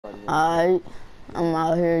Alright, I'm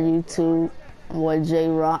out here YouTube. Boy J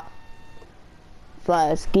Rock.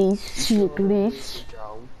 Fly skis, leash.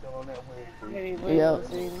 Yep.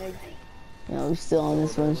 Yeah, we still on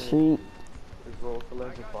this one street. It's roll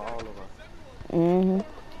selection for all of us.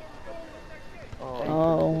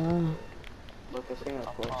 Oh wow. Look, casino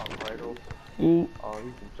question, right? Yeet. Oh,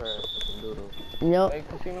 he's some trash looking doodle. Yep. Hey,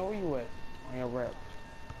 casino, where you at? On your rap.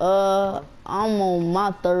 I'm on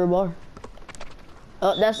my third bar.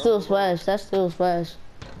 Oh, that's still Splash. That's still Splash.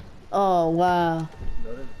 Oh wow. No,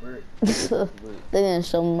 that's brick. They didn't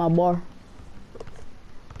show me my bar.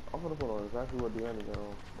 I'm gonna put on exactly what Deanna got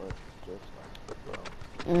on, but just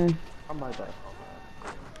like, I might die.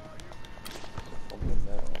 I'm putting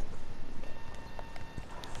that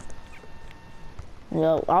on.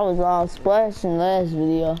 Yo, I was all splashing last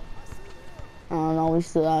video. I don't know, we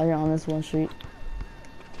still out here on this one street.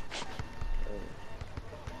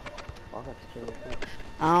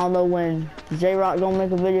 I don't know when J Rock gonna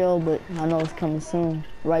make a video, but I know it's coming soon.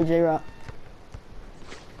 Right, J Rock?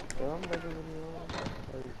 Yeah, I'm making a video.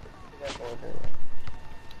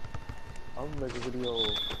 I'm making a video.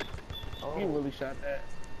 Oh. You really shot that?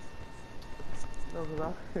 No,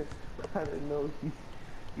 cause I didn't know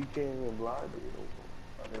he came in blinded.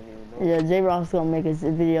 I didn't even know. Yeah, J Rock's gonna make a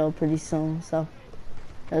video pretty soon, so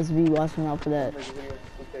let's be watching out for that. I'm making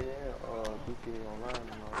a video for DK Online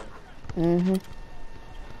and all that.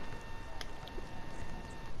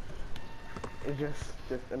 It's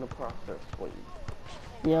just in the process for you.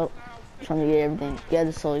 Yep. Trying to get everything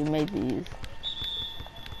together so he made these.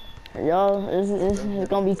 Y'all, it's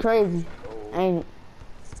gonna be crazy, ain't it?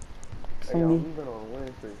 Hey, y'all, we've been on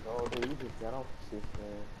Wednesday all day. We just got off the 6,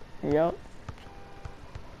 man. Yep.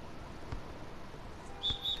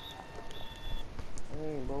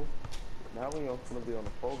 Hey, bro. Now we gonna be on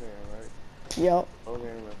the 4 game, right? Yep. 4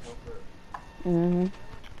 game and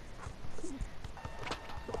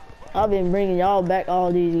I've been bringing y'all back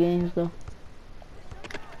all these games though.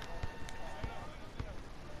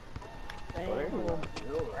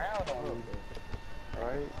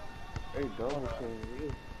 Right? They double team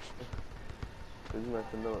you. They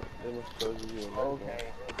must know. They must show you. Okay.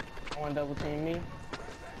 Want double team me?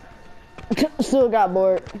 Still got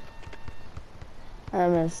bored.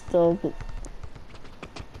 I'm a stupid.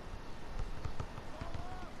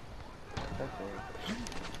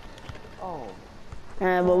 Oh.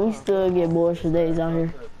 Yeah, but we still get bored for days out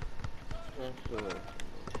here.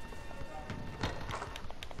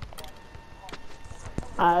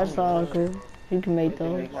 Alright, that's all good. You can make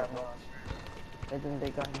those. I think they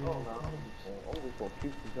got me. I'm just gonna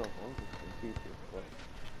keep the jump. I'm just gonna keep it, but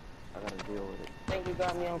I gotta deal with it. I think you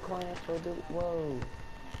got me on class for dude. Whoa.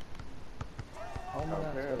 Oh my god.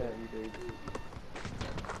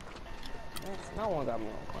 No one got me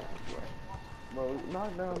on class, bro. Bro,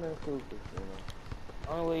 knock down that super, you know.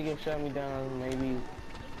 Only way you can shut me down is maybe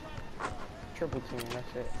triple team,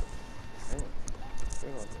 that's it.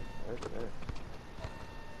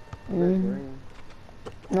 Green.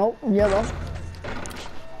 Nope, yellow.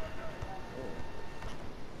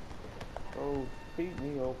 Oh, keep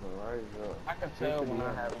me open right up. I can tell when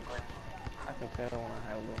I have a green. I can tell when I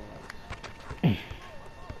have a green light.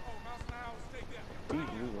 Keep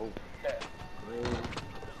me open. Green.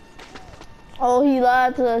 Oh, he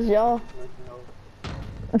lied to us, y'all.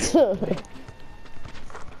 He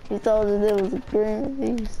told us it was a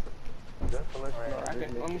green piece.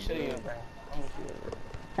 Let me show you.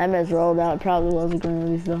 That mess rolled out. It probably was a green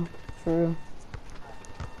release though, for real.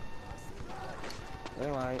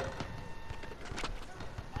 Green light.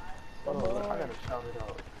 Oh, I gotta shout it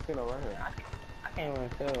out. You know, right here. I can't even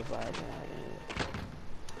tell if I have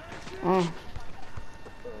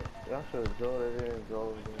Y'all should have drove it in and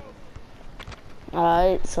drove it in.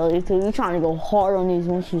 Alright, so you trying to go hard on these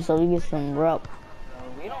windshields so we get some rep.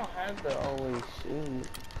 We don't have to always shoot.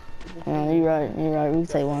 Yeah, you're right, we can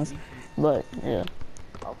take ones. But, yeah.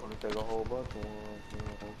 I'm gonna take a whole bunch of ones, you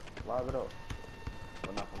know, live it up.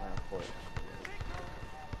 But not from that point.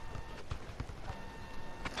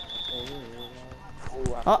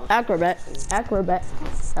 Oh, acrobat. That boy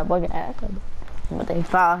can acrobat. But they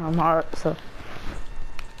foul him hard, so.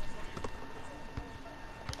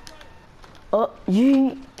 Oh, get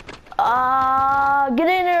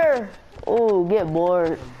in there. Oh, get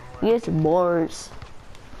bored. Get some boards.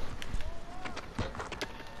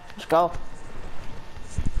 Let's go.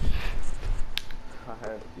 I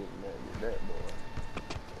had to get mad with that boy.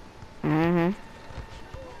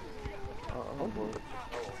 Boy.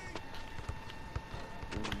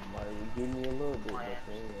 Might give me a little bit, but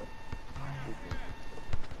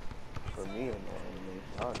for me,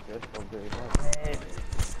 I just don't get it.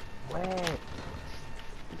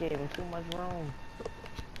 gave him too much room.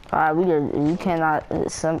 Alright, we cannot.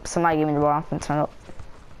 Somebody give me the ball. I'm finna turn up.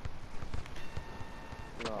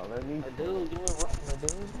 No, let me. Dude, give me room,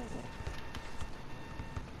 dude.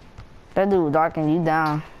 That dude darking you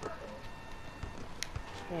down.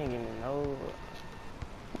 He ain't give me no.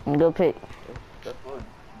 Good pick. That's what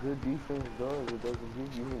good defense does. It doesn't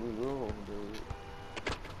give you any room, dude.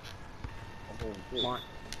 I'm holding kick. Mark.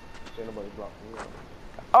 Ain't nobody block me out.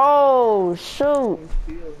 Oh shoot!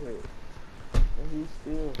 He still hit. And he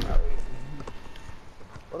still hit.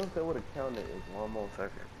 What if they would have counted it 1 more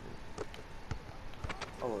second?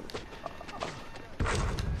 I would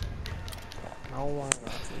No one got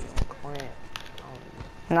me on clamp.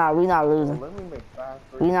 Nah, we not losing. let me make 5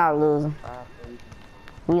 We not losing. 5 3.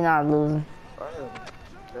 We not losing.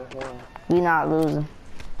 That's one. We not losing.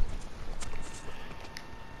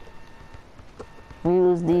 We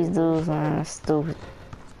lose these dudes, man. That's stupid.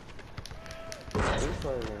 This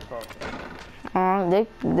player ain't talking. They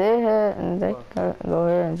can go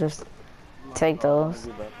ahead and just take those.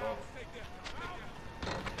 Get back off.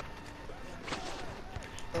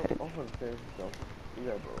 I'm gonna finish myself. You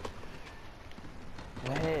got bro.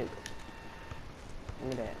 Go ahead. Give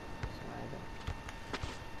me that.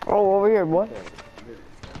 Oh, over here, boy.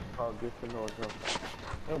 I'll get to know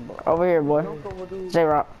jump. Over here, boy. Jump over, dude.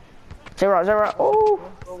 J-Rock. J-Rock, J-Rock. Oh!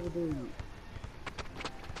 Jump over, dude.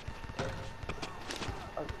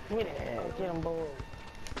 Give me that. Get him, boy.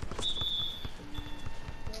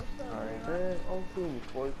 Alright, man. I'm shooting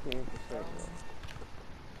 14%,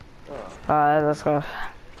 bro. Alright, let's go.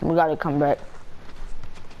 We gotta come back.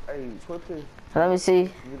 Hey, put this. Let me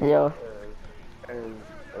see. Yo. As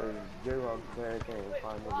J-Rock's bad game,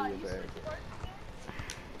 finally a bad game.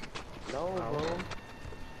 No, bro.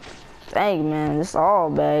 Dang, man. This all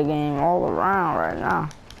bad game all around right now.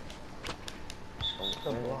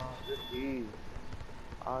 Okay. This is.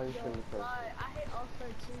 I shouldn't touch I hate All-Star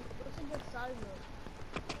too. What's a good size though?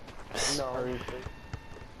 it. No. 36.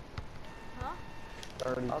 Huh?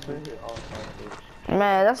 32. I've been hit all time.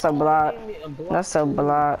 Man, that's a block. Give me a block. That's a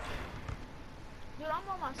block. Dude, I'm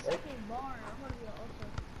on my second bar. I'm gonna be an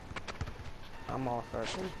All-Star. I'm all start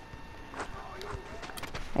too.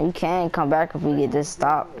 You can come back if we get this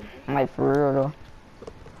stop. Like, for real, though.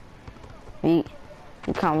 We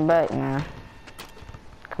come back, man.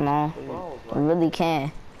 Come on. We really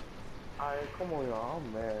can. Alright, come on, y'all.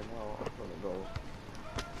 I'm mad now. I'm gonna go.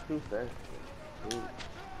 Shoot that shit. Dude.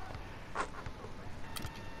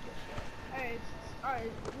 Alright,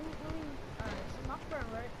 alright, so my friend,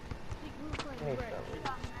 right? We were playing Hey, Brett. stop He it.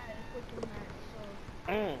 got mad and quickly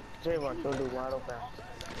mad, so. J-Rock, go do wide open.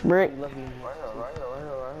 Brick. Love you. Right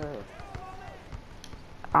here.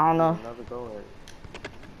 I don't know. Another go ahead.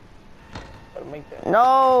 Better make that.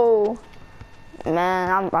 No!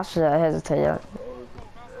 Man, I should have hesitated.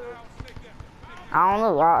 I don't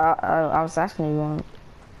know. I was asking you one.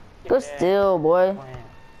 Good steal, boy.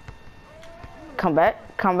 Come back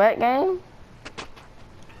game.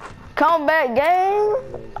 Come back game.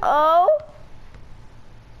 Oh.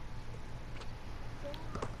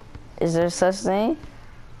 Is there such thing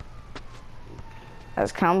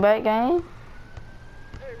as comeback game?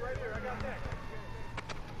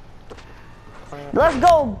 Let's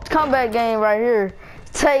go comeback game right here.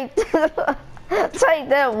 Take take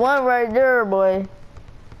that one right there, boy.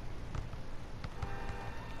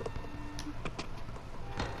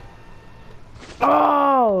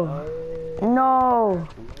 Oh no!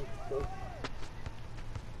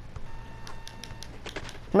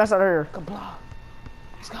 Mess out of here. Good block.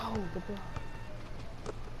 Let's go. Good block.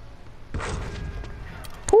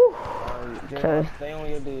 Whew. Okay. Stay on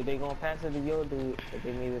your dude. They gonna pass it to your dude if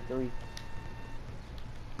they need a 3.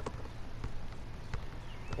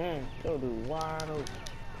 Your dude wide open.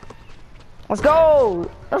 Let's go!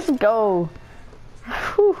 Let's go!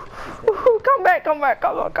 Whew. Whew. Come back! Come. Alright,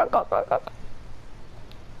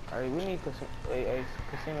 we need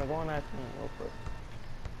Casino going after him real quick.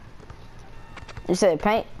 You said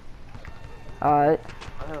paint? Alright.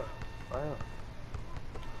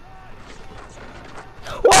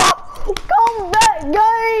 Whoa! Come back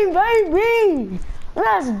game, baby!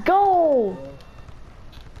 Let's go!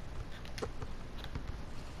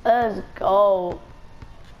 Let's go.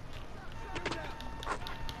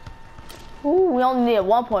 Ooh, we only need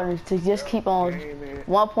 1 pointer to just keep on.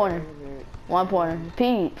 1 pointer. 1 pointer.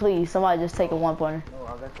 Please, somebody just take a 1 pointer. No,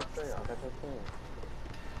 I got your thing.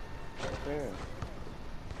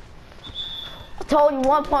 I told you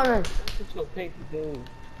 1 pointer. That's what your pick do.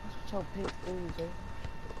 That's what your pick do, Jay.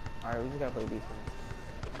 Alright, we just gotta play defense.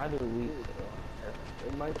 I do weak.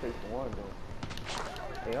 It might take one though.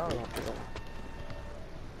 They all gonna pick up.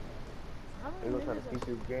 How They many gonna try to minutes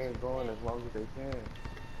keep this game going as long as they can.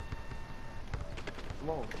 Come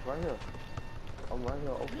on, right here. I'm right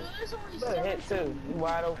here open. Dude, it's only You better hit 17. too. You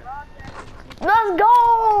wide open. Let's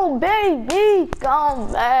go, baby.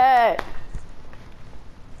 Come back.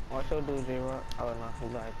 Watch your dude, J-Rock. Oh, no,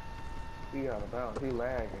 he like. He out of bounds. He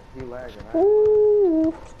lagging. He lagging.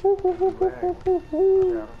 Ooh. I got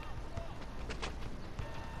him.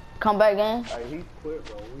 Come back game. Hey, he's quick,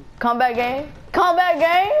 bro. Come back game. Come back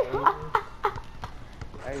game.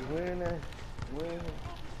 Hey, win that. Win.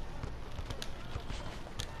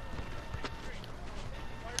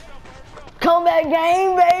 Come back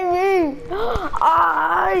game, baby.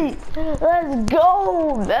 Alright. Let's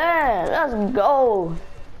go, man. Let's go.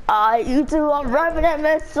 Alright, you two, I'm wrapping that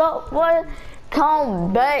mess up, boy.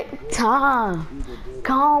 Come back time.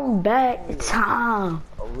 Come back time.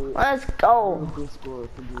 Let's go.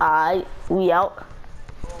 Alright, we out.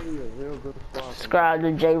 Subscribe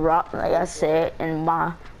to J-Rock, like I said in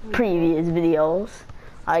my previous videos.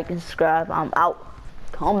 Like and subscribe. I'm out.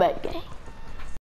 Come back game.